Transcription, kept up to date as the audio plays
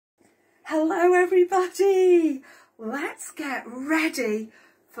Hello everybody, let's get ready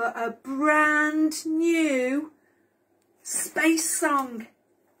for a brand new space song.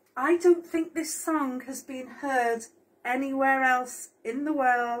 I don't think this song has been heard anywhere else in the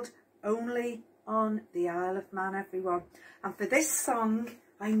world, only on the Isle of Man, everyone. And for this song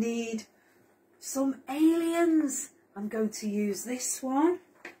I need some aliens. I'm going to use this one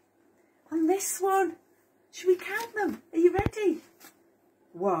and this one. Should we count them? Are you ready?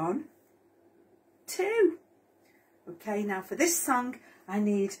 1, 2. Okay, now for this song I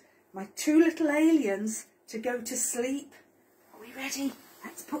need my 2 little aliens to go to sleep. Are we ready?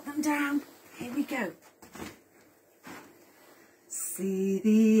 Let's put them down. Here we go. See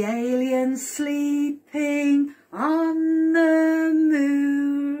the aliens sleeping on the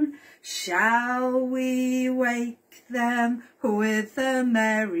moon. Shall we wake them with a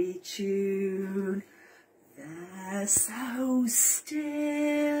merry tune? They're so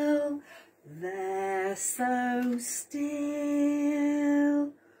still, they're so still.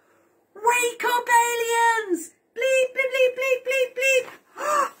 Wake up, aliens! Bleep, bleep, bleep, bleep, bleep, bleep.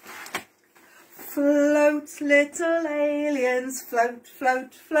 Float, little aliens, float,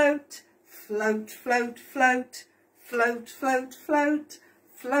 float, float. Float, float, float. Float, float, float.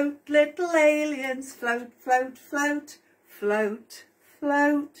 Float, little aliens, float, float, float. Float,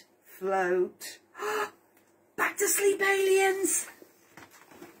 float, float. Back to sleep, aliens.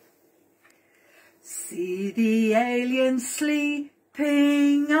 See the aliens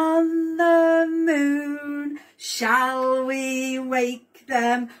sleeping on the moon. Shall we wake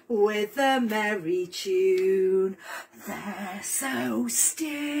them with a merry tune? They're so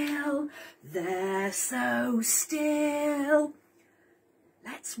still, they're so still.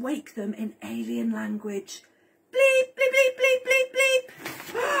 Let's wake them in alien language. Bleep, bleep, bleep, bleep, bleep,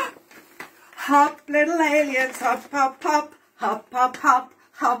 bleep. Hop, little aliens, hop, hop, hop, hop, hop, hop,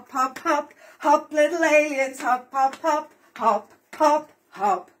 hop, hop, hop, hop, little aliens, hop, hop, hop, hop, hop,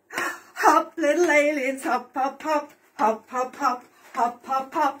 hop, hop, little aliens, hop, hop, hop, hop, hop, hop, hop,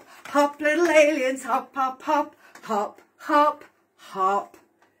 hop, hop, hop, little aliens, hop, hop, hop, hop, hop, hop.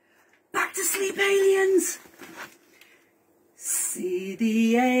 Back to sleep, aliens. See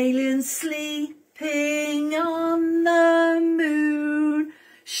the aliens sleeping on the moon.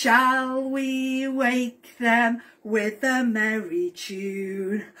 Shall we wake them with a merry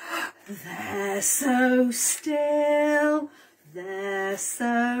tune? They're so still, they're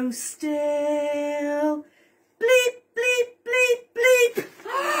so still. Bleep, bleep, bleep, bleep.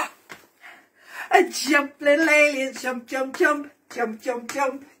 A jump, little aliens, jump, jump, jump, jump, jump,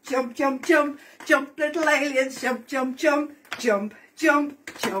 jump, jump, jump, jump, jump, little aliens, jump, jump, jump, jump, jump,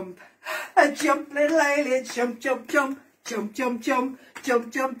 jump. A jump, little aliens, jump, jump, jump. Jump, jump, jump,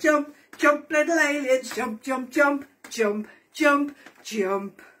 jump, jump, jump, jump, little aliens, jump, jump, jump, jump, jump,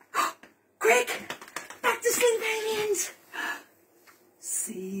 jump. Quick, back to sleep, aliens.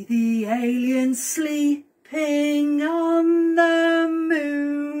 See the aliens sleeping on the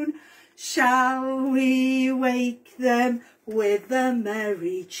moon. Shall we wake them with a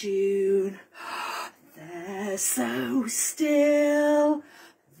merry tune? They're so still,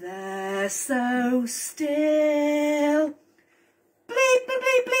 they're so still. Bleep, bleep,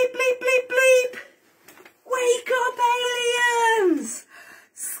 bleep, bleep, bleep, bleep, bleep. Wake up, aliens.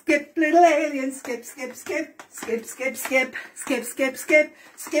 Skip, little aliens, skip, skip, skip, skip, skip, skip, skip, skip, skip,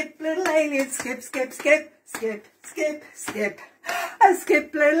 skip, little aliens, skip, skip, skip, skip, skip, skip. A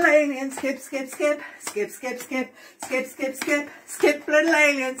skip, little aliens, skip, skip, skip, skip, skip, skip, skip, skip, skip, skip, little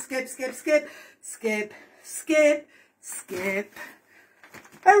aliens, skip, skip, skip, skip, skip, skip.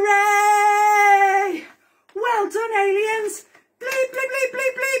 Hooray! Well done, aliens. Bleep, bleep, bleep,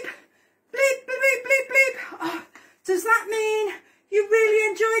 bleep, bleep. Bleep, bleep, bleep, bleep, bleep. Oh, does that mean you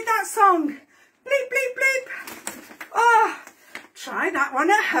really enjoyed that song? Bleep, bleep, bleep. Oh, try that one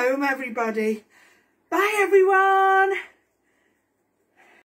at home, everybody. Bye, everyone.